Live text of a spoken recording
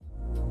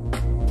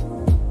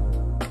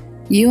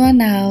You are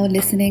now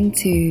listening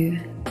to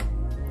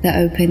The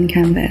Open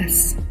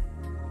Canvas.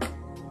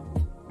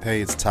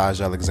 Hey, it's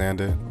Taj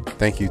Alexander.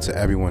 Thank you to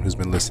everyone who's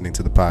been listening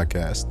to the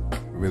podcast.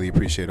 Really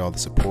appreciate all the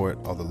support,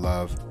 all the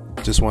love.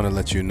 Just want to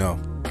let you know,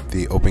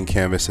 The Open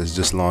Canvas has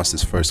just launched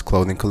its first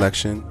clothing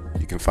collection.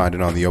 You can find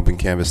it on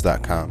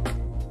theopencanvas.com.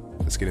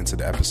 Let's get into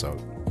the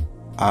episode.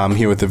 I'm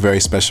here with a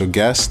very special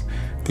guest.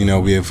 You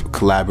know, we have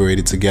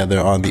collaborated together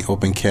on the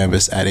Open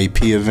Canvas at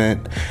AP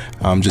event.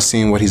 Just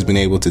seeing what he's been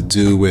able to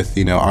do with,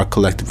 you know, our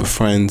collective of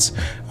friends.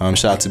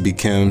 Shout out to B.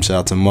 Kim, shout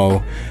out to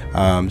Mo.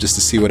 Just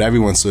to see what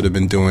everyone's sort of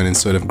been doing and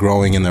sort of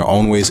growing in their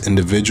own ways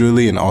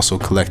individually and also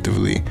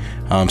collectively.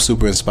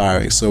 Super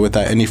inspiring. So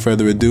without any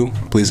further ado,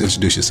 please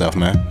introduce yourself,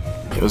 man.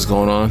 Hey, what's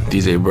going on?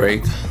 DJ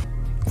Break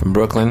from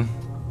Brooklyn.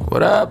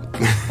 What up?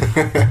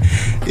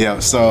 Yeah,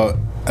 so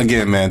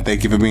again, man,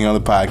 thank you for being on the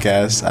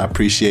podcast. I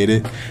appreciate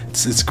it.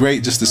 It's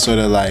great just to sort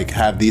of like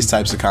have these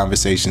types of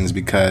conversations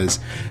because,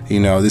 you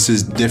know, this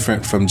is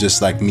different from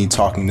just like me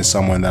talking to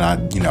someone that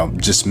I, you know,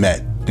 just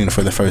met, you know,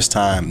 for the first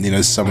time. You know,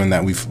 it's someone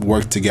that we've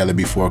worked together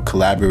before,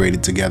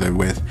 collaborated together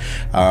with.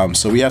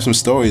 So we have some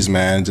stories,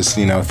 man, just,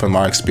 you know, from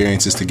our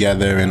experiences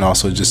together and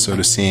also just sort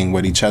of seeing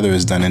what each other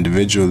has done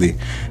individually.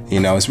 You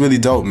know, it's really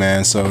dope,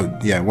 man. So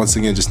yeah, once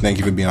again, just thank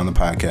you for being on the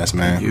podcast,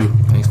 man. Thank you.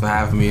 Thanks for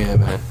having me here,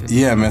 man.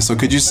 Yeah, man. So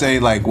could you say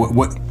like,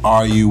 what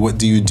are you? What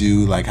do you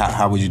do? Like,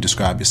 how would you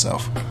describe yourself?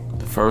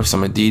 First,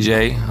 I'm a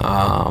DJ,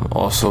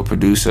 also a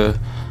producer.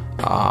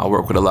 I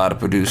work with a lot of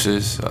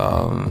producers.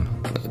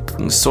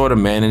 Sort of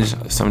manage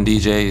some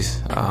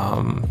DJs.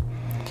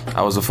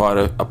 I was a part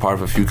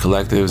of a few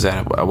collectives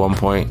at one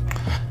point,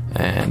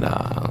 and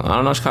I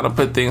don't know, just kind of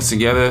put things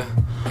together.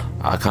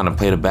 I kind of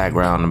play the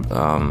background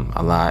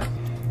a lot,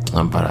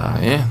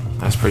 but yeah,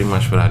 that's pretty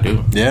much what I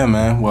do. Yeah,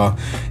 man. Well,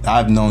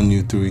 I've known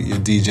you through your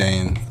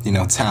DJing, you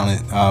know,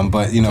 talent,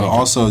 but you know,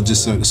 also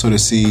just to sort of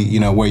see,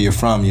 you know, where you're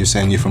from. You're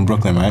saying you're from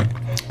Brooklyn, right?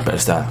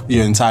 Best style.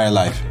 Your entire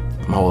life.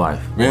 My whole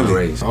life. Really?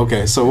 Raised.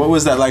 Okay, so what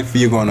was that like for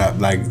you growing up?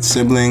 Like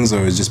siblings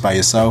or just by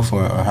yourself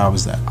or how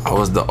was that? I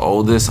was the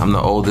oldest. I'm the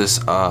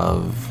oldest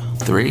of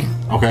 3.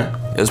 Okay.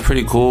 It was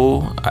pretty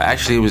cool.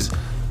 It was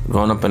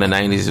growing up in the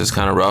 90s. It was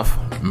kind of rough,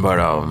 but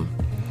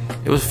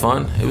it was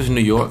fun. It was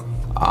New York.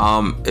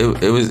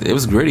 It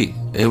was gritty.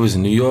 It was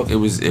New York. It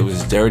was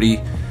dirty.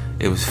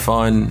 It was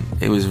fun.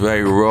 It was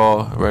very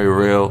raw, very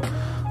real.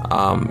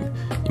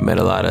 You met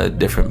a lot of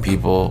different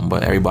people,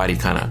 but everybody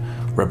kind of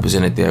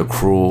represented their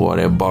crew or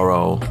their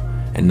borough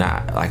and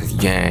not like a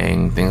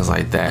gang, things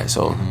like that.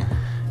 So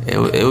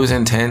it was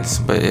intense,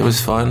 but it was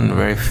fun,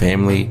 very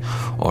family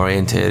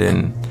oriented,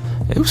 and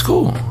it was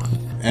cool.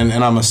 And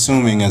I'm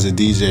assuming as a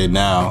DJ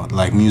now,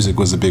 like music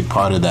was a big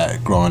part of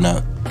that growing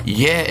up.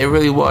 Yeah, it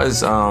really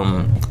was.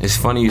 It's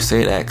funny you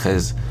say that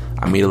because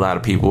I meet a lot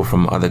of people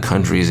from other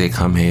countries. They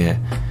come here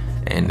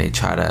and they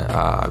try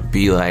to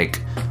be like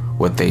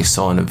what they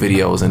saw in the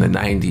videos in the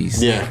 90s.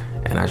 Yeah.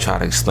 And I try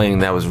to explain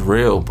that was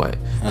real, but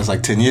that was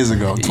like 10 years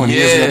ago, 20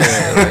 years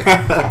ago.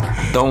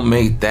 Like, don't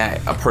make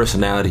that a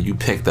personality you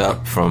picked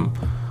up from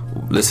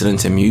listening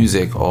to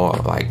music or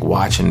like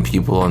watching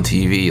people on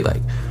TV.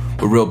 Like,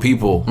 we're real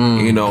people,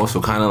 you know,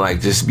 so kind of like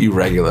just be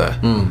regular,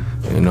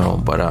 you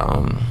know, but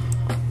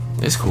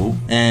it's cool.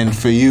 And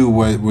for you,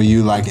 were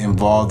you like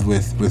involved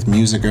with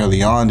music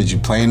early on? Did you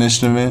play an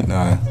instrument?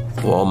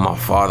 Well, my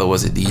father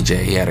was a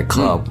DJ. He had a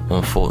club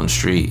on Fulton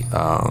Street.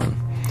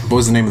 What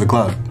was the name of the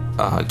club?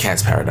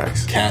 Cat's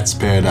Paradise. Cat's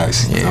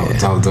Paradise. Yeah.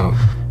 Dope.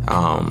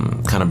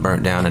 Kind of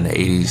burnt down in the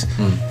 80s.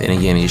 Then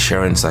again,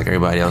 insurance like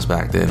everybody else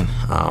back then.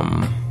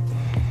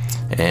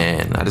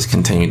 And I just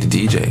continued to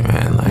DJ,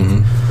 man.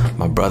 Like,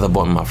 my brother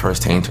bought me my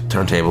first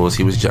turntables.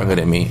 He was younger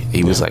than me.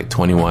 He was like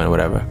 21 or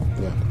whatever.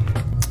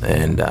 Yeah.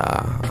 And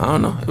I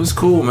don't know. It was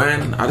cool,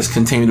 man. I just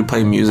continued to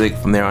play music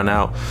from there on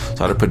out.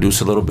 Started to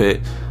produce a little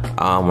bit.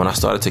 When I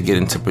started to get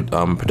into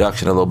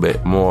production a little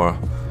bit more,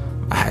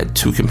 I had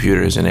 2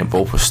 computers and they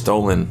both were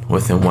stolen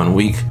within 1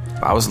 week.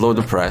 I was a little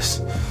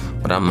depressed,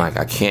 but I'm like,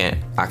 I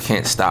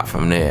can't stop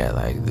from there.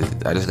 Like,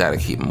 I just gotta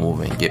keep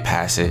moving, get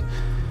past it.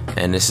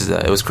 And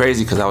it was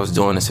crazy because I was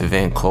doing this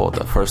event called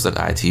the First Look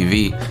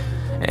ITV,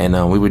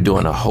 and we were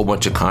doing a whole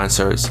bunch of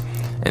concerts.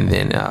 And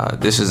then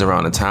this is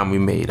around the time we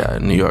made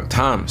New York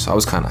Times, so I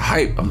was kind of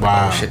hyped. I'm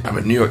like, oh shit, I'm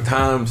at New York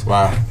Times.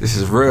 Wow, this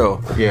is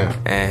real. Yeah.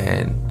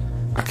 And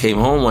I came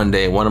home one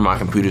day, one of my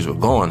computers were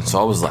gone, so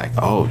I was like,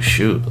 "Oh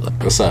shoot,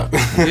 what's up?"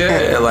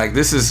 Yeah, like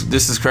this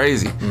is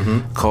crazy.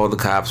 Called the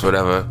cops,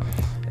 whatever,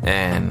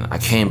 and I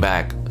came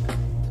back.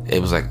 It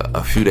was like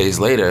a few days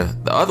later,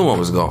 the other one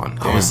was gone.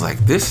 I was like,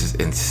 "This is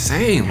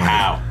insane!"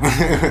 Like,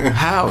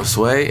 how,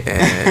 Sway?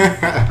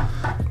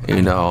 And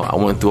you know, I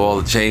went through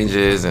all the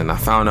changes, and I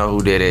found out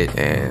who did it,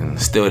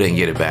 and still didn't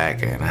get it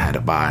back, and I had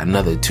to buy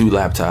another 2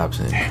 laptops,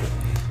 and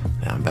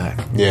now I'm back.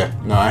 Yeah,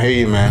 no, I hear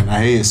you, man.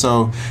 I hear you.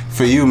 So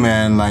for you,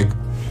 man, like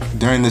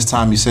during this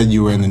time, you said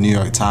you were in the New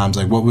York Times.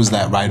 Like, what was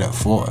that write-up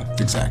for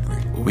exactly?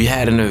 we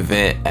had an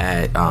event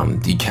at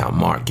DeKalb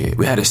Market.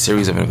 We had a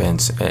series of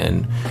events,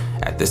 and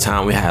at the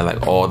time we had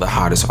like all the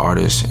hottest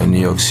artists in New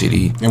York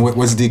City. And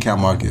what's DeKalb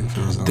Market?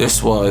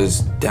 This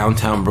was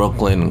downtown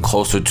Brooklyn,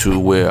 closer to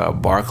where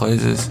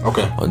Barclays is.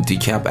 Okay. On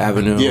DeKalb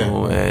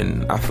Avenue,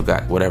 and I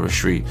forgot whatever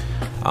street.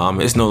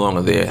 It's no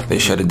longer there. They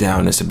shut it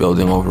down. It's a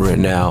building over it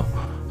now,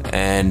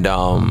 and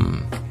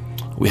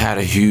we had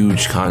a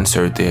huge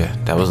concert there.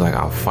 That was like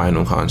our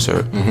final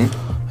concert.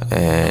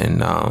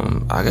 And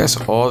I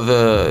guess all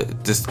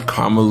this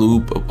Karma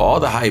Loop, all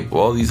the hype,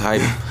 all these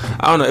hype.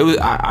 I don't know. It was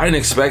I didn't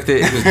expect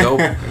it. It was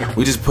dope.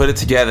 We just put it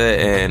together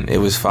and it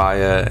was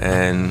fire.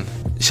 And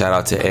shout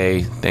out to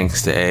A.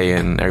 Thanks to A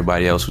and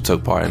everybody else who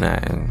took part in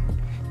that. And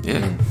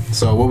yeah.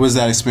 So what was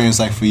that experience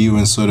like for you,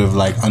 and sort of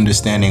like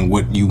understanding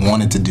what you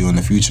wanted to do in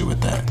the future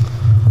with that?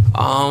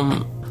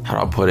 How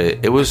do I put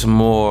it? It was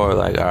more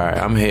like, all right,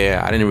 I'm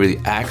here. I didn't really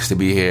ask to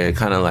be here. It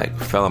kind of like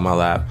fell in my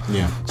lap.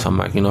 Yeah. So I'm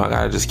like, I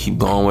gotta just keep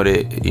going with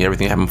it.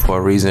 Everything happened for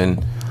a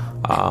reason.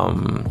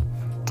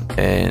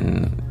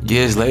 And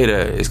years later,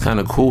 it's kind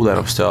of cool that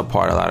I'm still a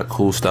part of a lot of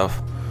cool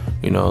stuff.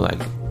 Like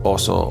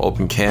also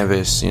Open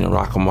Canvas.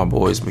 Rocking my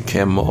boys,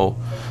 Mikemo,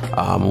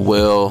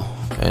 Will,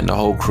 and the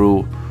whole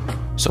crew.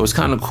 So it's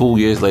kind of cool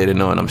years later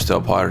knowing I'm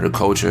still part of the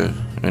culture.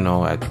 At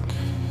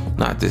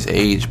not this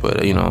age,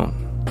 but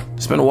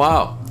it's been a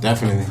while.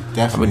 Definitely.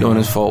 I've been doing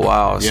this for a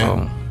while,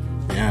 so.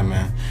 Yeah,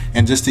 man.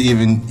 And just to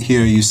even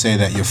hear you say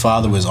that your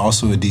father was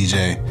also a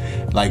DJ,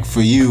 like for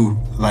you,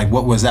 like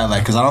what was that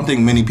like? Because I don't think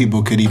many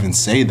people could even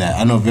say that.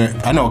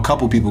 I know a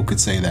couple people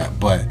could say that,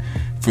 but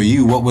for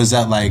you, what was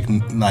that like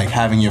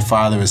having your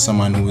father as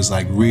someone who was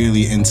like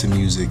really into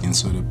music and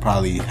sort of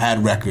probably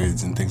had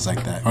records and things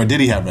like that? Or did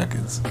he have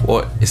records?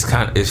 Well, it's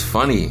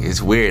funny.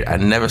 It's weird. I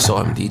never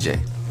saw him DJ.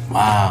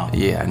 Wow.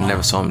 Yeah, I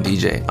never saw him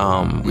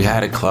DJ. We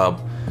had a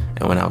club.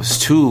 And when I was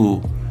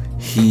 2,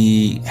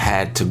 he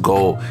had to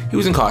go. He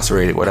was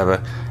incarcerated,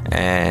 whatever.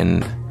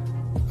 And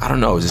I don't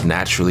know, just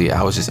naturally,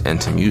 I was just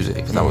into music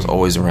because I was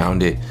always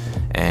around it.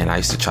 And I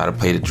used to try to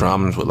play the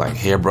drums with like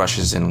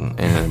hairbrushes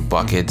and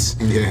buckets.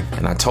 Yeah.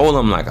 And I told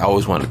him like I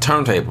always wanted a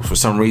turntable. For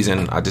some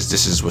reason,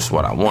 this is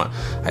what I want.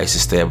 I used to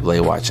stay up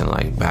late watching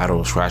like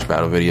scratch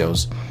battle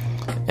videos,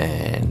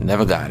 and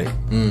never got it.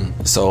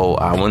 So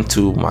I went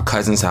to my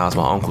cousin's house,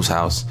 my uncle's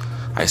house.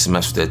 I used to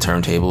mess with their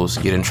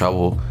turntables, get in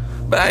trouble.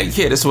 But I didn't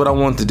care. This is what I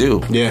wanted to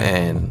do. Yeah.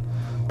 And,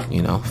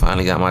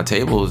 finally got my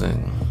tables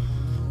and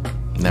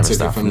never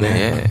stopped from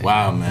there. Yeah.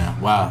 Wow, man.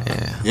 Wow.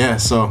 Yeah. Yeah.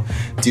 So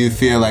do you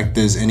feel like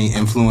there's any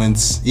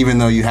influence, even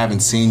though you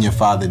haven't seen your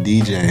father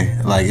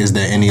DJ, like is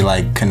there any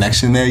like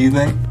connection there, you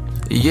think?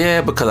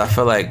 Yeah, because I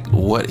feel like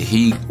what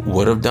he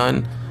would have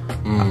done,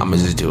 I'm going to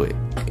just do it.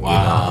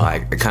 Wow.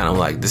 Kind of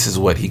like this is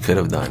what he could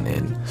have done.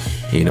 And,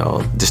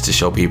 just to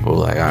show people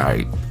like, all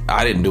right,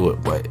 I didn't do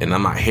it, and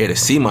I'm not here to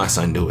see my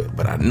son do it,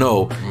 but I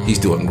know he's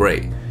doing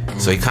great.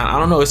 So he I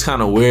don't know, it's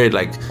kind of weird,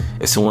 like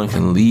if someone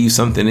can leave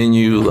something in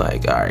you,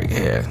 like, all right,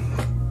 here,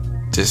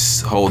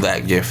 just hold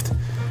that gift.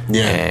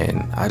 Yeah.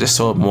 And I just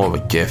saw it more of a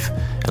gift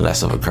and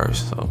less of a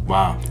curse. So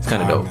wow. It's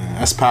kind of dope. Man.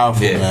 That's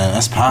powerful, man.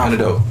 That's powerful.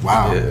 Kind of dope.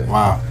 Wow. Yeah.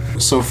 Wow.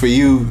 So for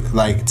you,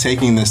 like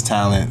taking this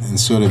talent and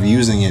sort of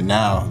using it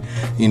now,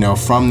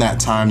 from that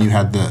time you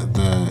had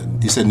the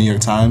you said New York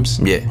Times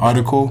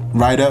article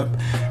write-up,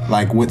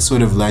 like what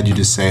sort of led you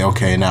to say,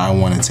 okay, now I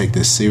want to take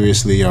this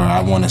seriously, or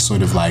I want to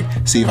sort of like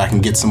see if I can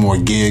get some more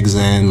gigs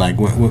in, like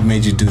what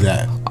made you do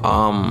that?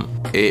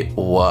 It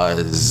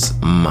was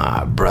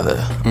my brother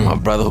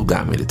who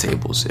got me the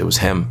tables. It was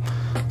him.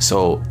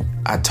 So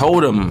I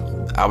told him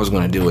I was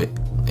going to do it,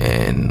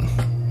 and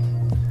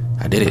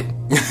I did it.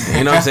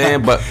 You know what I'm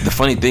saying? But the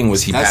funny thing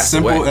was he passed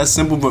away. That's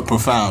simple but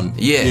profound.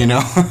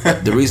 Yeah.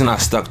 The reason I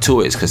stuck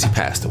to it is because he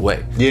passed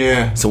away.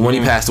 Yeah. So when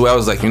he passed away, I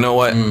was like, you know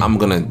what? I'm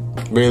going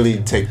to really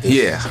take this.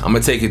 Yeah, I'm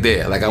going to take it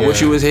there. Like, I wish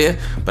he was here,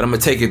 but I'm going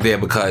to take it there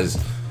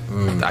because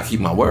I keep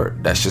my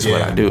word. That's just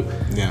what I do.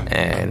 Yeah.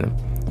 And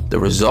the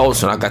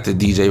results, when I got the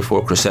DJ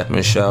for Chris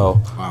Edmonds show,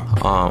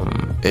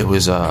 it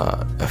was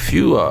a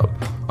few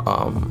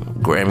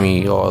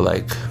Grammy or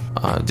like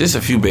just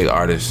a few big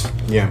artists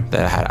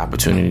that I had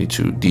opportunity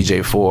to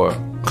DJ for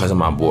because of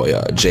my boy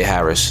Jay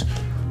Harris.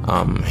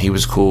 He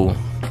was cool.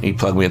 He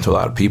plugged me into a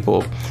lot of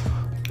people.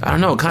 I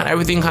don't know,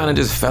 everything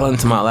just fell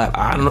into my lap.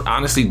 I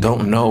honestly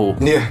don't know.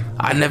 Yeah.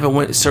 I never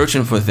went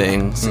searching for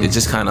things. It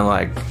just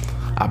like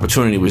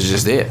opportunity was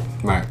just there.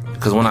 Right.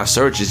 Because when I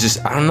search, it's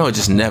just, I don't know, it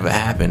just never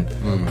happened.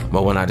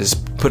 But when I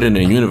just put it in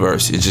the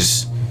universe, it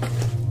just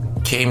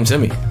came to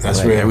me.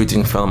 That's real.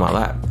 Everything fell in my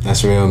lap.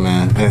 That's real,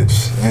 man.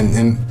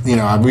 And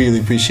I really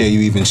appreciate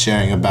you even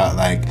sharing about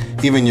like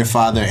even your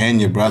father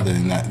and your brother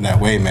in that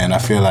way, man. I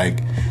feel like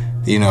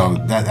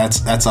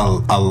that's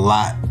a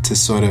lot to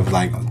sort of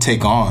like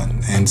take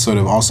on, and sort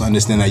of also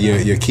understand that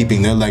you're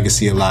keeping their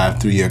legacy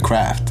alive through your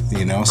craft,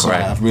 you know. So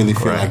I really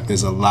feel like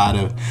there's a lot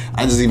of,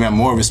 I just even have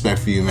more respect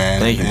for you, man.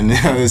 Thank you. And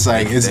it's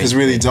like it's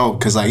really dope,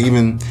 because like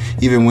even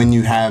when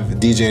you have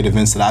DJ at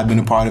events that I've been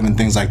a part of and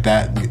things like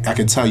that, I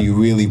can tell you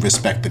really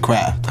respect the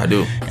craft. I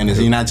do. And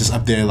you're not just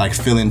up there like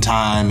filling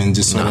time and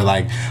just sort of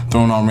like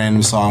throwing on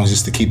random songs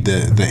just to keep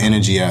the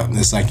energy up.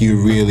 It's like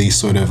you really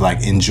sort of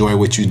like enjoy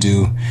what you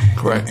do.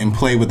 Correct. And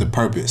play with the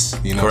purpose,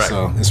 you know. Correct.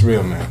 So it's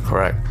real, man.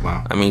 Correct.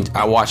 Wow. I mean,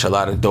 I watch a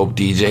lot of dope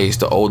DJs,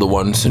 the older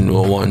ones, the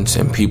newer ones,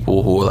 and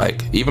people who are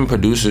like, even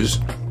producers.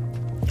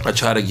 I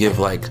try to give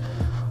like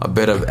a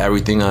bit of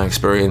everything I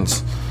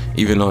experience,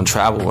 even on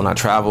travel. When I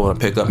travel and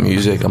I pick up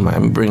music, I'm like,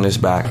 I'm bring this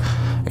back.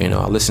 You know,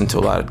 I listen to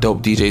a lot of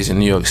dope DJs in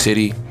New York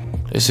City.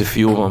 There's a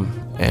few of them.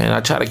 And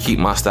I try to keep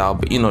my style,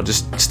 but, you know,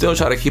 just still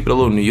try to keep it a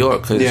little New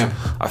York, because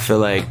I feel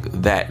like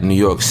that New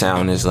York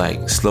sound is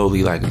like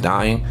slowly like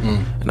dying.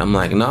 And I'm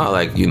like, no,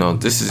 like, you know,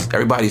 this is,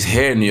 everybody's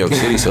here in New York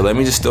City, so let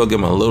me just still give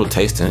them a little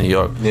taste in New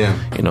York. Yeah.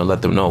 You know,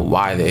 let them know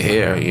why they're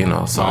here, you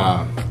know, so.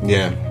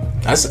 Yeah.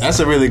 That's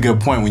a really good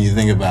point when you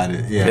think about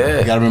it. Yeah.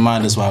 You gotta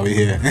remind us why we're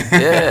here.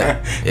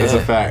 That's a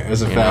fact.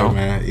 That's a fact,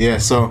 man. Yeah.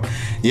 So,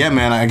 yeah,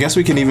 man. I guess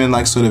we can even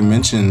like sort of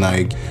mention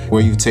like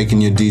where you've taken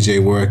your DJ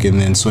work, and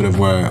then sort of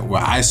where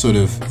I sort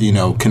of, you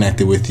know,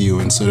 connected with you,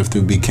 and sort of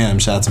through B Kim.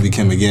 Shout out to B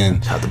Kim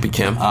again. Shout out to B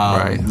Kim.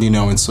 Right. You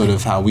know, and sort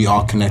of how we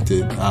all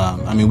connected.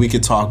 I mean, we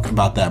could talk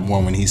about that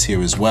more when he's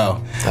here as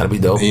well. That'd be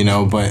dope. You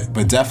know, but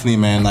definitely,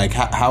 man. Like,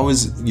 how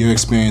has your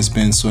experience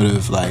been? Sort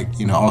of like,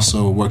 you know,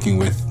 also working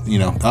with, you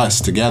know,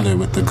 us together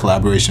with the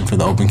collaboration for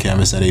the Open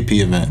Canvas at AP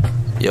event.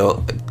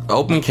 Yo,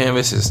 Open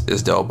Canvas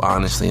is dope,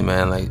 honestly,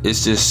 man. Like,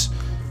 it's just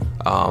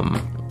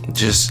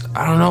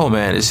I don't know,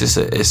 man. It's just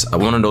it's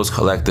one of those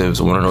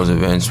collectives, one of those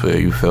events where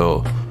you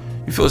feel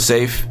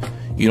safe.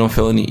 You don't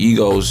feel any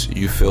egos.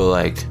 You feel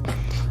like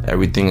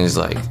everything is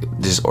like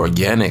just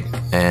organic,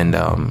 and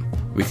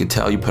we could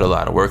tell you put a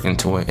lot of work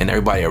into it, and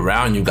everybody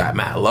around you got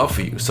mad love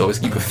for you. So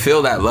you can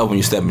feel that love when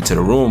you step into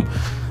the room.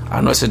 I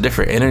know it's a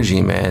different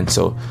energy, man.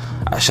 So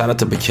I shout out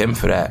to Bakim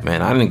for that,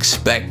 man. I didn't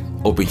expect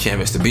Open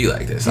Canvas to be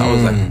like this. I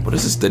was like, what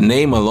is this? The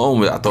name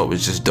alone, I thought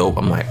was just dope.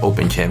 I'm like,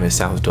 Open Canvas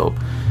sounds dope.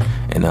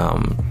 And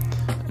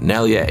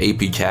Nelly at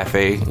AP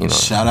Cafe, you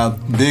know.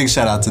 Big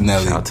shout out to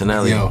Nelly. Shout out to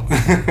Nelly. Yo.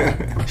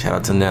 Shout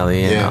out to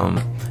Nelly. And,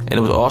 and it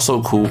was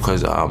also cool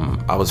because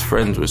I was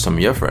friends with some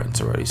of your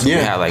friends already. So we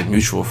had like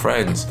mutual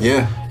friends.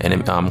 Yeah. And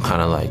it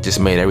kind of like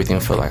just made everything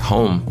feel like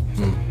home.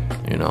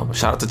 You know,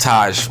 shout out to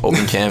Taj,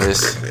 Open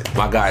Canvas,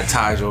 my guy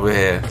Taj over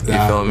here.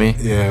 You feel me?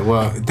 Yeah.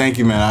 Well, thank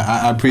you, man.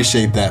 I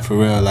appreciate that for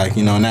real. Like,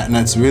 you know, and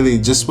that's really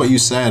just what you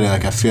said.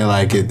 Like, I feel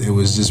like it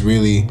was just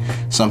really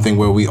something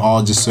where we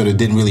all just sort of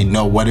didn't really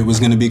know what it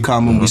was going to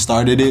become when we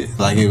started it.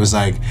 Like, it was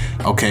like,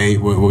 okay,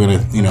 we're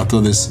gonna, you know,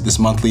 throw this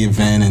monthly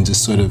event and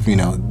just sort of, you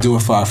know, do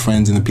it for our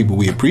friends and the people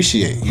we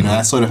appreciate. You know,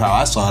 that's sort of how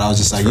I saw it. I was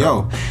just like,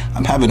 yo,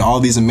 I'm having all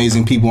these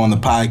amazing people on the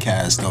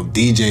podcast, dope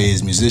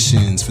DJs,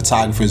 musicians,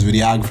 photographers,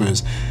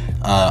 videographers.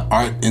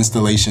 Art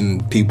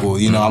installation people,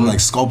 you know, I'm like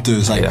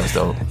sculptors, like, that's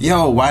dope.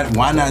 Yo,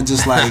 why not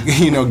just like,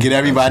 you know, get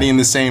everybody in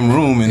the same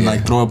room and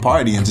like throw a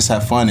party and just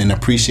have fun and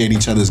appreciate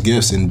each other's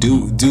gifts and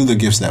do the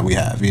gifts that we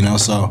have, you know.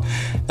 So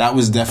that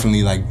was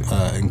definitely like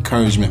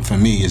encouragement for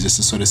me, is just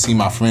to sort of see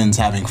my friends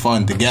having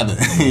fun together,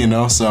 you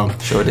know. So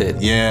sure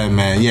did. Yeah,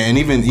 man. Yeah, and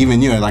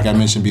even you, like I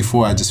mentioned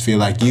before, I just feel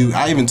like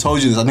I even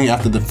told you this, I think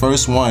after the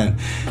first one,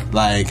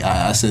 like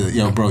I said,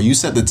 yo, bro, you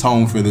set the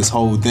tone for this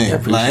whole thing. Yeah,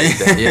 like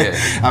that.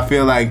 Yeah. I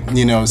feel like,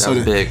 you know, sort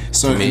of big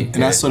to me.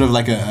 And that's sort of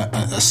like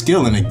a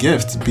skill and a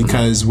gift,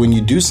 because when you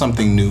do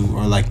something new,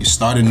 or like you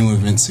start a new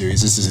event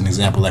series, this is an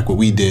example like what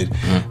we did,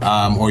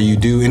 or you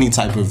do any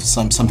type of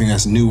something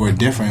that's new or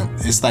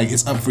different, it's like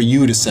it's up for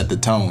you to set the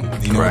tone,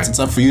 you know. It's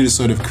up for you to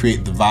sort of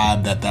create the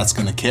vibe that's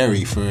going to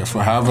carry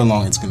for however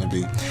long it's going to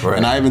be.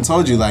 And I even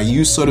told you, like,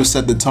 you sort of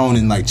set the tone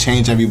and like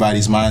change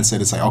everybody's mindset.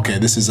 It's like, okay,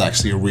 this is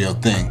actually a real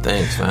thing.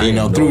 Thanks, man. You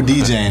know, through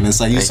DJing, it's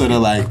like you sort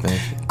of like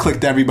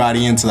clicked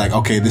everybody into like,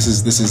 okay, this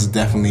is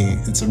definitely,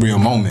 it's a real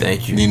moment.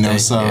 Thank you. You know,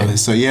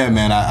 so yeah,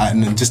 man. I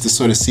just to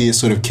sort of see it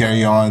sort of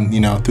carry on, you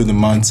know, through the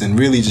months, and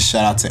really just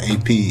shout out to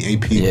AP,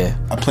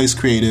 A Place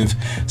Creative.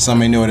 Some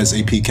may know it as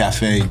AP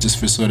Cafe, just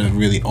for sort of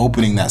really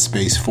opening that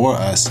space for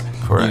us.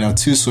 Correct. You know,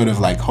 to sort of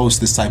like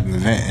host this type of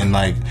event, and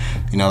like,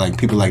 you know, like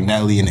people like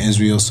Natalie and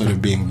Israel sort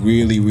of being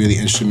really, really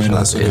instrumental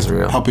in sort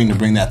of helping to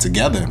bring that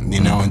together.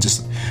 You know, and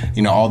just,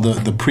 you know, all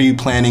the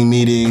pre-planning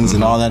meetings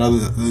and all that other.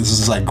 This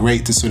is like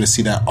great to sort of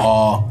see that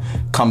all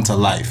come to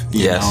life.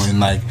 You know, and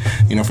like,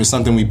 you know, for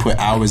something we put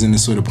hours into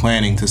sort of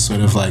planning to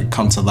sort of like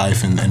come to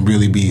life and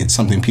really be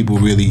something people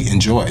really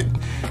enjoyed.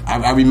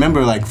 I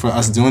remember like for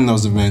us doing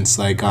those events,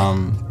 like,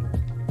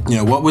 you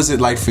know, what was it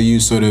like for you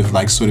sort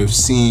of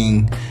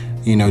seeing,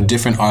 you know,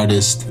 different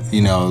artists,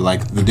 you know,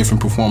 like the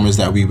different performers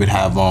that we would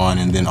have on,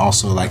 and then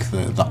also like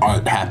the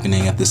art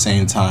happening at the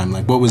same time?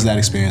 Like, what was that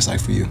experience like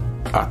for you?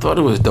 I thought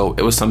it was dope.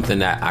 It was something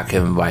that I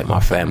could invite my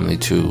family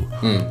to.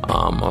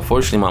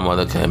 Unfortunately, my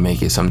mother couldn't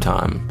make it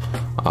sometime.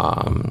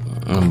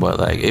 But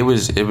like it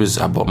was.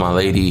 I bought my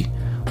lady.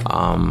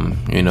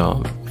 You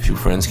know, a few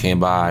friends came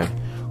by,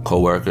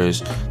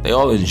 co-workers. They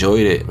all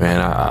enjoyed it,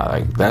 man. I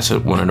like that's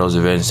one of those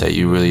events that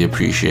you really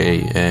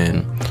appreciate,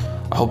 and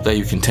I hope that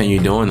you continue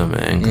doing them,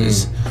 man.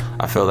 Because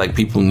I feel like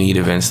people need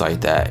events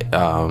like that.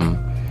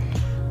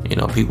 You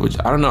know, people.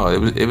 I don't know.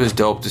 It was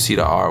dope to see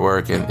the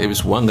artwork, and it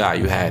was one guy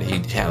you had. He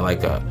had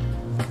like a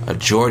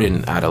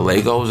Jordan out of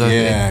Legos. I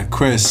think.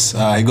 Chris.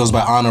 He goes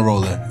by Honor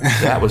Roller.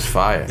 That was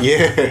fire.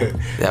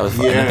 That was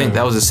fire. Yeah. And I think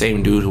that was the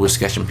same dude who was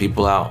sketching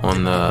people out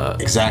on the.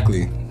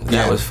 Exactly.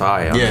 That was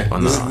fire.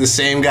 On the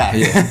same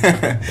guy.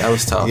 That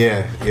was tough.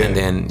 Yeah. And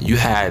then you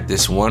had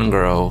this one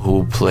girl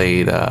who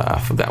played, I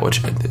forgot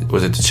which,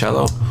 was it the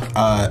cello?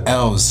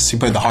 Els. She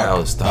played the harp.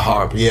 Els, the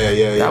harp.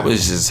 Yeah. That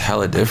was just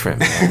hella different,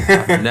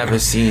 man. I've never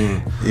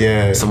seen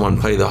someone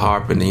play the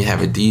harp, and then you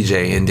have a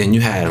DJ, and then you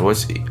had,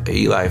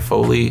 Eli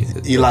Foley?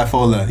 Eli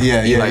Fowler.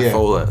 Eli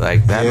Fowler.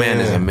 Like, that man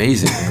is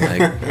amazing.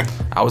 Like,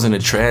 I was in a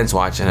trance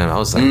watching him. I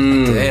was like,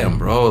 damn,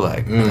 bro.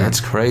 Like,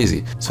 that's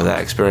crazy. So that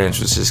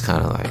experience was just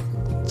kind of like,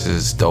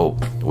 just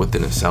dope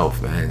within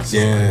itself, man. So,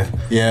 man.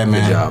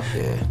 Good job.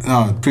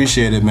 No,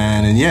 appreciate it,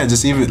 man. And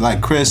just even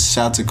like Chris,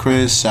 shout out to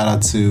Chris, shout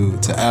out to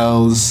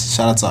Els,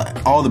 shout out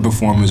to all the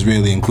performers,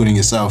 really, including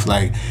yourself.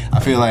 Like, I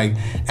feel like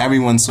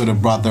everyone sort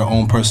of brought their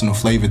own personal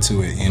flavor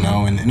to it, you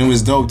know, and it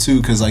was dope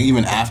too, because like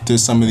even after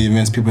some of the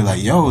events, people are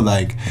like, yo,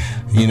 like,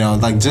 you know,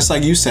 like just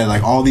like you said,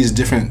 like all these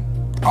different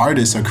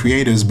artists or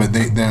creators, but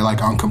they're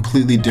like on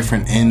completely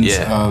different ends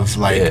of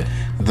like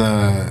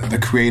the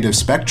creative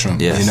spectrum,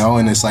 you know,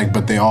 and it's like,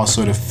 but they all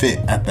sort of fit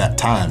at that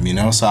time, you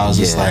know. So I was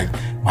just like,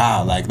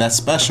 wow, like that's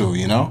special,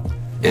 you know.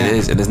 It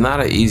is, and it's not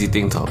an easy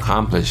thing to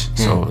accomplish.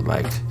 So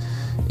like,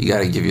 you got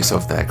to give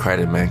yourself that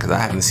credit, man, because I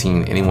haven't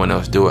seen anyone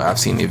else do it. I've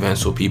seen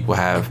events where people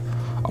have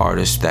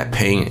artists that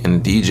paint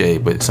and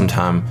DJ, but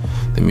sometimes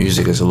the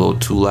music is a little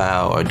too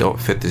loud or don't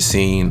fit the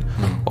scene,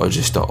 or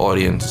just the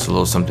audience is a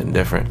little something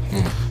different.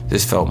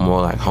 This felt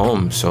more like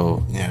home,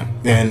 so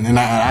and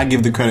I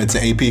give the credit to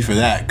AP for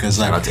that, because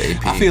like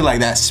I feel like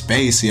that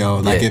space, yo,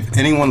 like if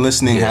anyone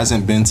listening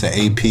hasn't been to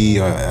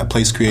AP or a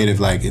Place Creative,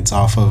 like it's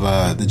off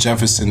of the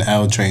Jefferson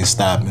L train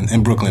stop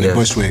in Brooklyn, in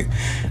Bushwick,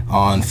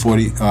 on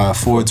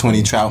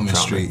 420 Troutman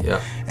Street.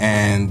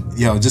 And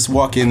just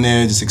walk in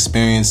there, just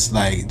experience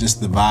like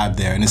just the vibe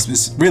there, and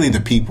it's really the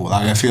people.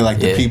 Like I feel like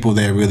the people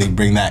there really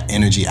bring that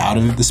energy out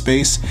of the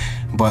space.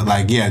 But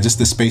like just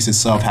the space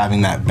itself,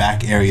 having that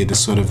back area to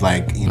sort of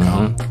like, you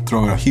know,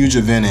 throw a huge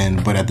event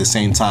in, but at the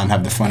same time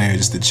have the front area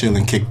just to chill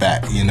and kick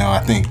back, you know, I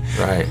think,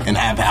 and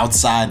have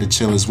outside to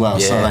chill as well.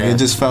 So like it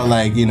just felt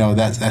like, you know,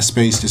 that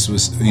space just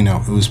was, you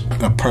know,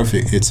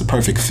 it's a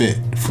perfect fit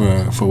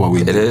for what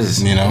we do. It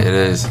is, you know, it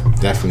is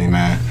definitely,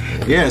 man.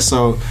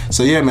 So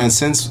man,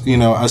 since, you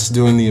know, us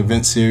doing the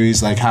event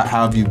series, like how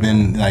have you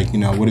been, like, you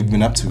know, what have you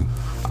been up to?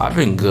 I've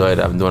been good.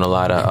 I've been doing a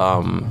lot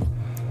of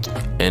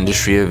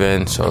industry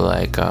events, or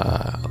like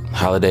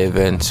holiday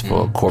events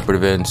for corporate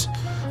events.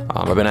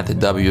 I've been at the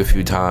W a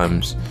few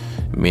times.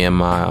 Me and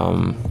my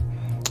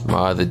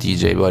other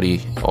DJ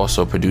buddy,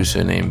 also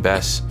producer named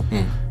Bess.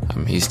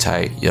 He's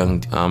tight, young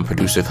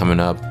producer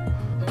coming up.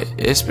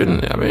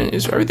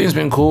 Everything's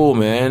been cool,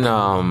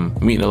 man.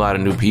 Meeting a lot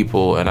of new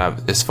people, and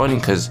it's funny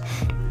because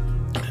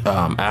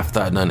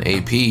after I've done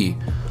AP,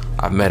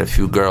 I've met a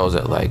few girls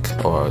that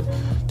or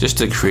just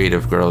the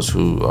creative girls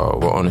who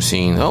were on the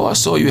scene. Oh, I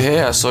saw you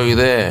here, I saw you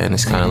there. And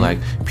it's kind of like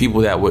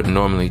people that wouldn't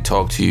normally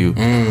talk to you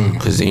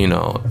because, you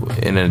know,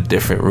 in a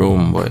different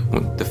room.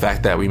 But the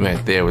fact that we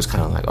met there was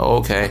kind of like, oh,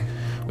 okay,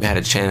 we had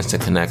a chance to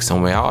connect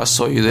somewhere. Oh, I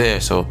saw you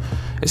there. So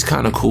it's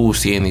kind of cool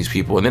seeing these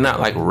people. And they're not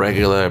like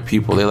regular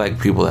people. They're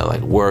like people that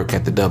like work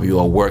at the W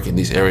or work in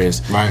these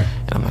areas. Right.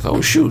 And I'm like,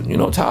 oh, shoot, you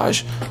know,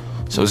 Taj.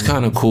 So it's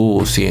kind of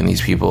cool seeing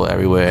these people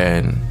everywhere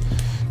and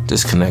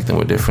just connecting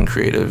with different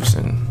creatives.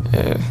 And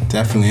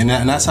definitely, and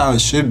that's how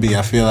it should be.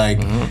 I feel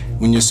like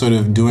when you're sort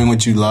of doing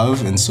what you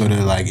love and sort of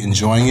like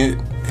enjoying it,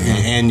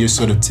 and you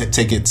sort of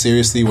take it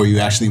seriously, where you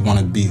actually want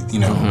to be, you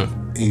know,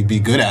 be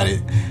good at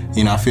it,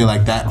 you know, I feel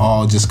like that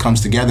all just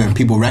comes together and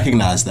people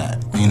recognize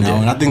that, you know.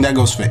 And I think that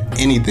goes for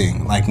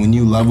anything. Like when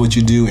you love what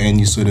you do and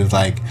you sort of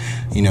like,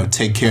 you know,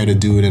 take care to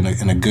do it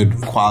in a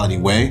good quality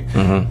way,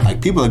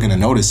 like people are gonna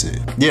notice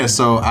it.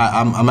 So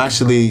I'm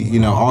actually, you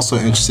know, also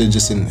interested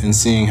just in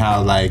seeing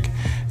how, like,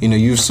 you know,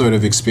 you've sort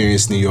of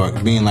experienced New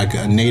York, being like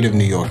a native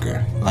New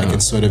Yorker, like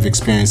and sort of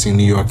experiencing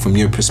New York from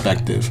your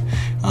perspective,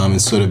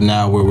 and sort of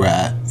now where we're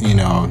at, you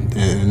know,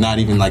 not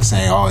even like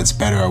saying, oh, it's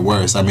better or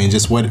worse. I mean,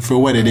 just what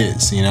it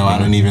is, you know. I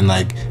don't even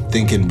like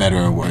thinking better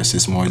or worse.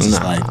 It's more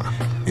just like,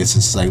 it's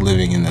just like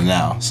living in the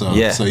now. So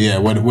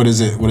what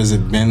is it? What has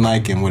it been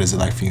like, and what is it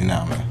like for you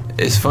now, man?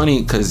 It's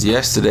funny because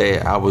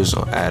yesterday I was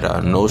at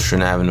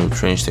Nostrand Avenue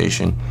train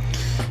station,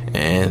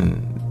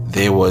 and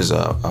there was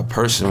a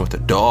person with a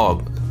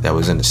dog that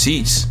was in the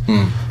seats,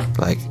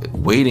 like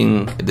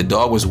waiting. The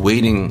dog was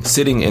waiting,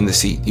 sitting in the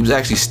seat. He was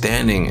actually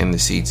standing in the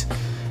seats.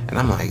 And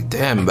I'm like,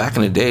 damn, back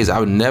in the days, I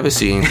would never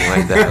see anything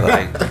like that.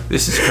 Like,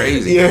 this is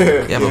crazy. You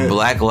have a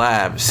black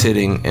lab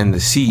sitting in the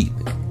seat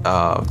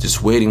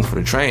just waiting for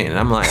the train. And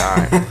I'm like, all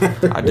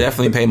right, I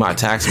definitely pay my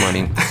tax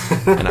money,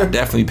 and I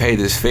definitely pay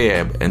this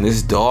fare. And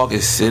this dog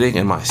is sitting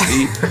in my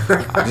seat.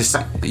 I just,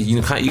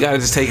 you gotta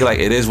just take it like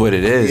it is what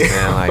it is,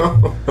 man.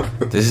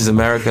 Like, this is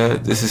America,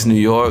 this is New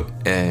York,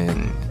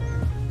 and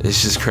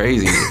it's just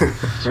crazy.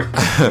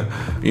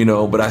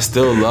 But I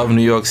still love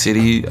New York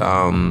City.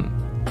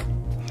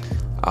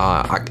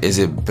 Is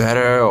it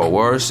better or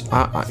worse?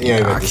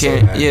 I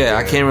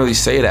can't really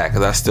say that,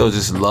 because I still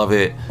just love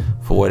it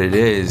for what it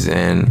is.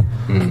 And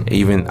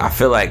even I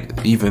feel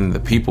like even the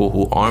people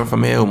who aren't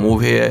from here, who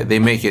move here, they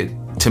make it,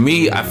 to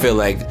me, I feel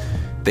like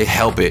they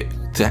help it.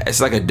 It's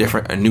like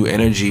a new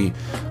energy.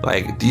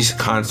 Like these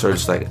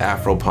concerts, like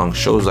Afropunk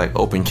shows, like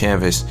Open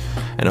Canvas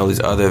and all these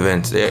other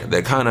events,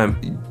 they're kind of,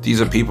 these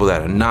are people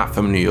that are not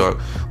from New York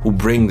who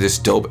bring this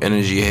dope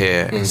energy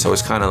here. And so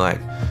it's kind of like,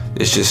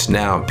 it's just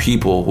now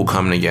people who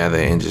come together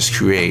and just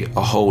create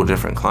a whole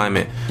different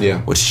climate,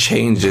 which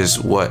changes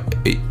what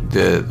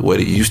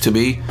it used to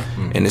be.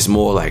 And it's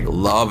more like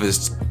love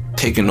is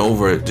taking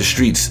over the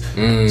streets.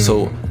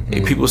 So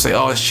if people say,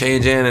 oh, it's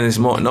changing and it's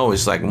more, no,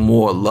 it's like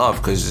more love,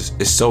 because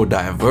it's so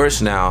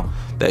diverse now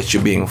that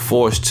you're being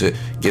forced to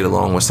get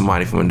along with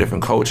somebody from a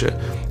different culture.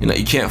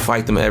 You can't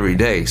fight them every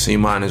day, so you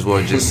might as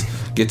well just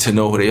get to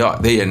know who they are.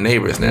 They're your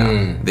neighbors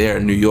now. They're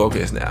New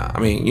Yorkers now. I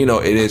mean,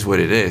 it is what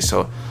it is.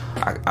 So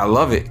I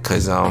love it,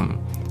 because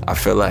I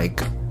feel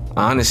like,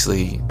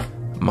 honestly,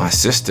 my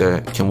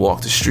sister can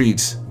walk the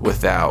streets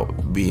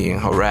without being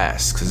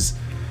harassed, because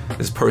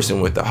this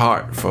person with the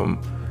heart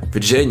from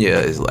Virginia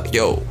is like,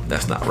 yo,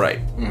 that's not right.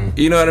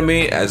 You know what I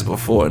mean? As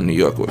before, New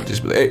York would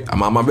just be like, hey,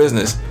 I'm on my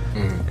business.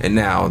 And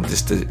now,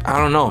 I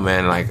don't know,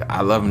 man. Like,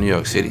 I love New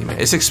York City, man.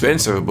 It's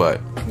expensive, but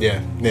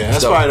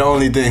that's probably the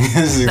only thing.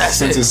 Is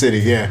expensive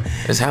city.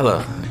 It's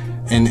hella.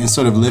 And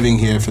sort of living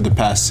here for the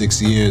past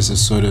 6 years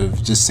is sort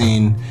of just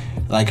seeing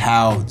like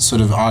how sort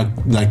of our,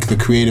 like the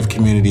creative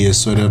community is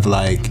sort of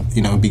like,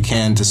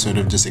 began to sort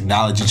of just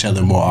acknowledge each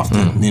other more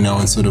often,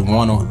 and sort of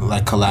want to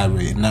like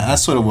collaborate. And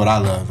that's sort of what I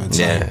love.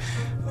 It's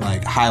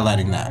like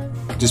highlighting that.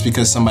 Just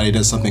because somebody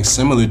does something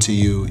similar to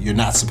you, you're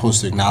not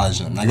supposed to acknowledge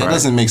them. Like, that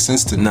doesn't make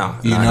sense to me.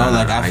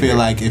 I feel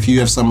like if you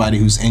have somebody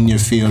who's in your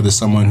field or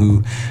someone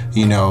who,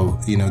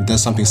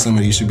 does something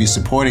similar, you should be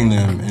supporting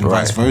them, and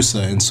vice versa,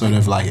 and sort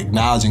of like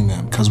acknowledging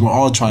them, because we're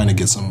all trying to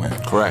get somewhere.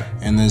 Correct.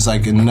 And there's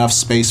like enough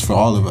space for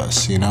all of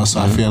us, So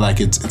I feel like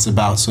it's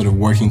about sort of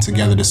working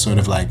together to sort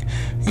of like,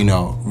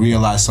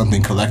 realize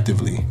something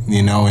collectively,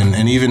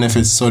 and even if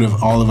it's sort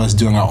of all of us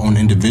doing our own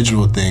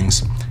individual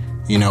things,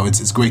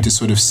 it's great to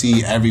sort of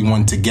see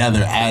everyone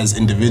together as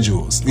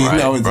individuals.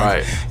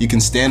 Like you can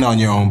stand on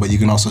your own, but you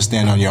can also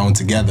stand on your own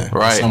together.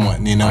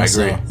 Somewhat, I agree.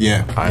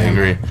 So, I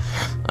agree.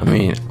 I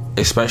mean,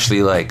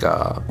 especially like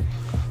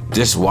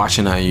just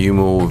watching how you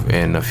move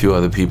and a few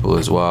other people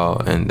as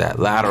well, and that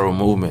lateral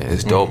movement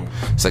is dope.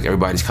 It's like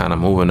everybody's kind of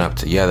moving up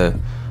together.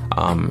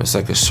 It's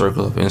like a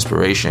circle of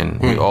inspiration.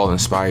 We all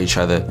inspire each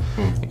other.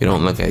 You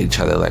don't look at each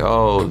other like,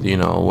 oh,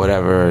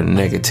 whatever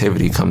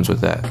negativity comes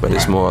with that. But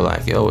it's more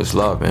like, yo, it's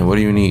love, man. What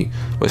do you need?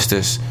 What's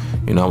this?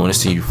 I want to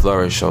see you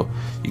flourish. So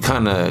you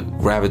kind of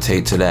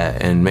gravitate to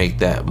that and make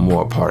that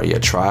more part of your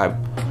tribe,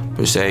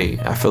 per se.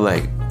 I feel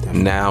like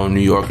now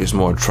New York is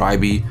more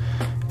tribey.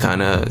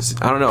 Kind of,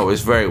 I don't know.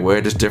 It's very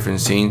weird. There's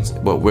different scenes,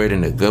 but weird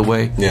in a good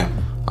way.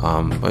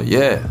 But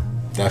yeah.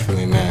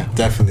 Definitely, man.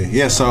 Definitely.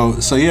 Yeah, so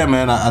yeah,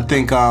 man, I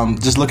think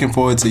just looking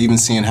forward to even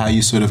seeing how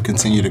you sort of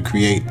continue to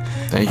create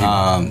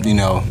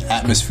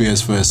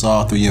atmospheres for us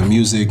all through your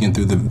music and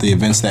through the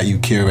events that you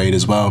curate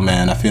as well,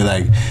 man. I feel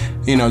like,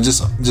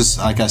 just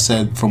like I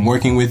said, from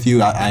working with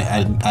you,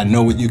 I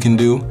know what you can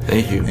do.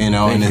 Thank you. And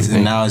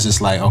now it's just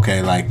like,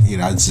 okay, like,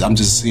 I'm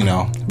just,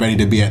 ready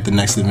to be at the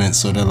next event,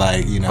 sort of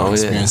like,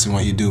 experiencing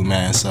what you do,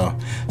 man. So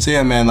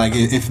yeah, man, like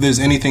if there's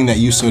anything that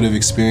you sort of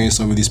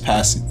experienced over this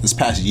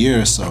past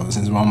year or so,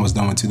 since we're almost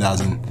done with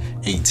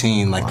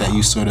 2018, like that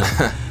you sort of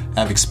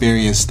have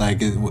experienced,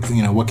 like,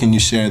 what can you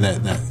share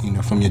that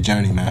from your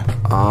journey, man?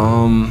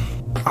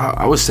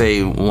 I would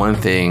say one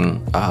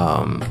thing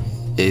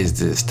is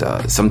just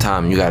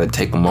sometimes you got to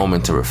take a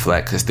moment to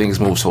reflect, because things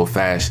move so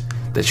fast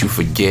that you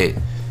forget.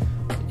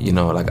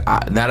 Now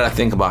that I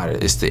think about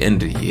it, it's the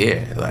end of the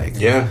year. Like,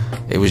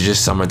 it was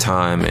just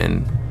summertime,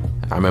 and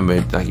I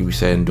remember, like you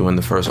said, doing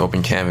the first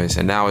Open Canvas,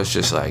 and now it's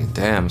just like,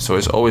 damn. So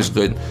it's always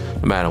good,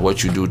 no matter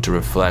what you do, to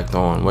reflect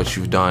on what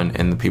you've done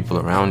and the people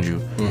around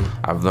you.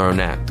 I've learned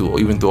that through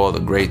all the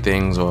great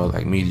things or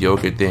like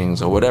mediocre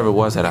things or whatever it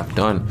was that I've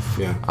done.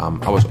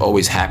 I was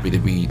always happy to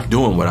be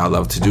doing what I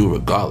love to do,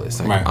 regardless.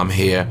 Like, I'm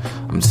here,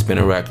 I'm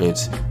spinning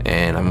records,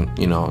 and I'm,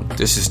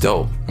 this is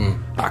dope.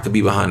 I could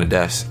be behind the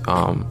desk.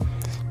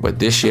 But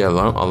this year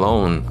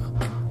alone,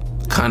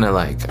 kind of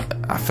like,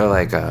 I felt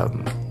like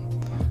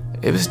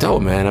it was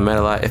dope, man. I met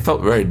a lot. It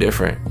felt very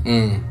different.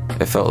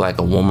 It felt like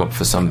a warm-up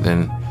for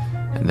something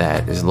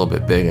that is a little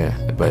bit bigger.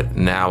 But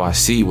now I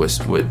see what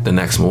the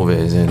next move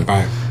is.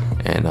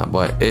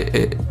 But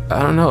it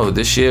I don't know.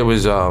 This year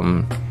was a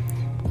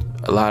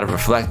lot of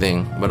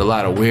reflecting, but a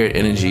lot of weird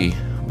energy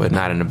but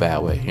not in a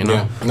bad way. You know?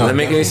 Yeah. Does that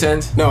make any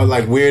sense? No,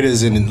 like weird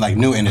as in like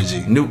new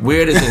energy.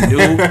 Weird as in new.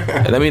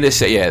 Let me just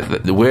say,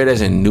 the weird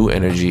as in new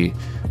energy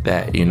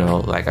that, you know,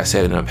 like I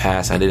said in the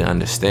past, I didn't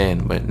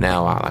understand, but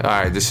now I'm like,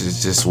 all right, this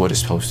is just what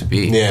it's supposed to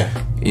be. Yeah.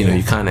 You know,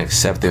 you kind of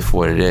accept it for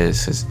what it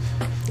is.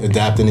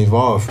 Adapt and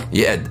evolve.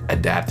 Yeah,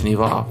 adapt and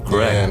evolve.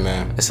 Correct. Yeah,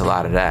 man. It's a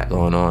lot of that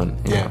going on.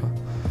 You Yeah. know?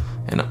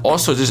 And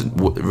also just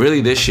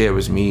really this year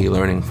was me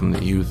learning from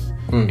the youth.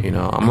 You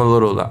know, I'm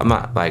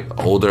not like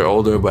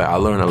older, but I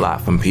learn a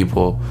lot from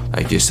people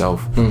like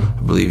yourself. I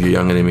believe you're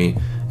younger than me,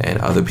 and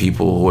other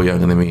people who are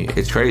younger than me.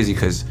 It's crazy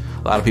because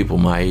a lot of people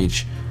my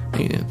age,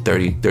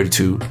 30,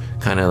 32,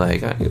 kind of like,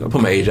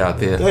 put my age out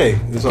there. Hey,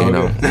 it's all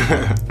good.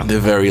 They're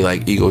very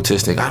like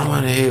egotistic. I don't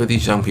want to hear what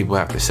these young people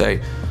have to say,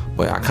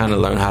 but I kind of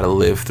learned how to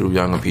live through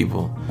younger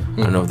people.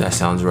 I don't know if that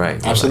sounds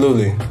right.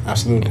 Absolutely.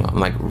 Absolutely. You know, I'm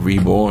like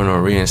reborn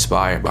or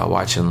re-inspired by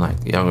watching like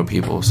younger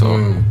people.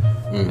 So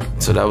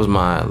so that was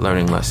my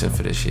learning lesson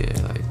for this year.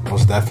 Like,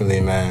 most definitely,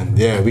 man.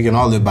 Yeah, we can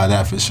all live by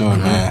that for sure,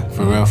 man.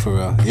 For real.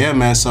 Yeah,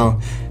 man. So,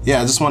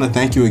 yeah, I just want to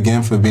thank you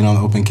again for being on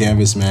the Open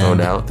Canvas, man. No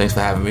doubt. Thanks for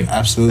having me.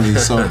 Absolutely.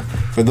 So,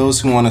 for those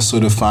who want to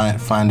sort of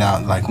find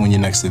out like when your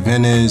next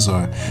event is,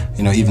 or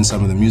even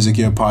some of the music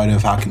you're a part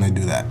of, how can they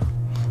do that?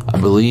 I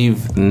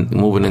believe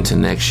moving into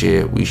next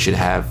year, we should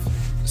have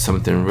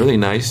something really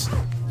nice.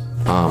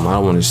 I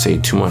don't want to say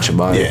too much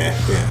about it. Yeah.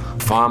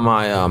 Find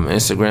my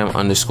Instagram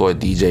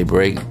 _DJ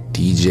Break,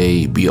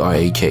 DJ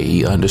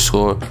BRAKE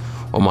 _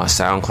 or my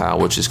SoundCloud,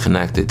 which is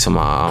connected to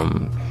my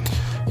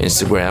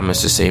Instagram.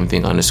 It's the same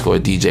thing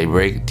 _DJ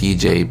Break,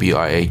 DJ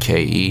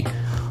BRAKE.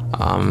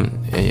 And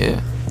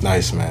yeah.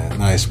 Nice, man.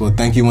 Nice. Well,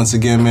 thank you once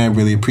again, man.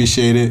 Really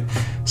appreciate it.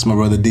 It's my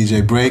brother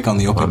DJ Break on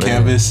the Open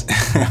Canvas.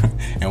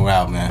 And we're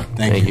out, man.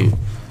 Thank you.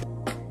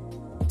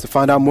 To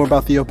find out more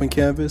about the Open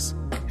Canvas,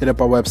 hit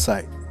up our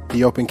website,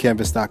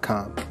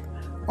 theopencanvas.com.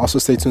 Also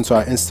stay tuned to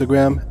our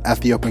Instagram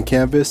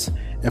 @theopencanvas,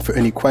 and for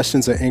any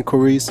questions or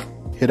inquiries,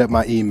 hit up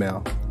my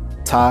email,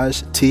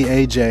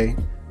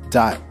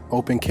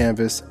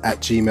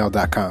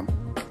 taj.opencanvas@gmail.com.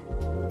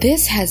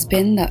 This has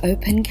been The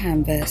Open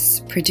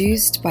Canvas,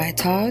 produced by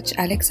Taj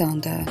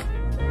Alexander.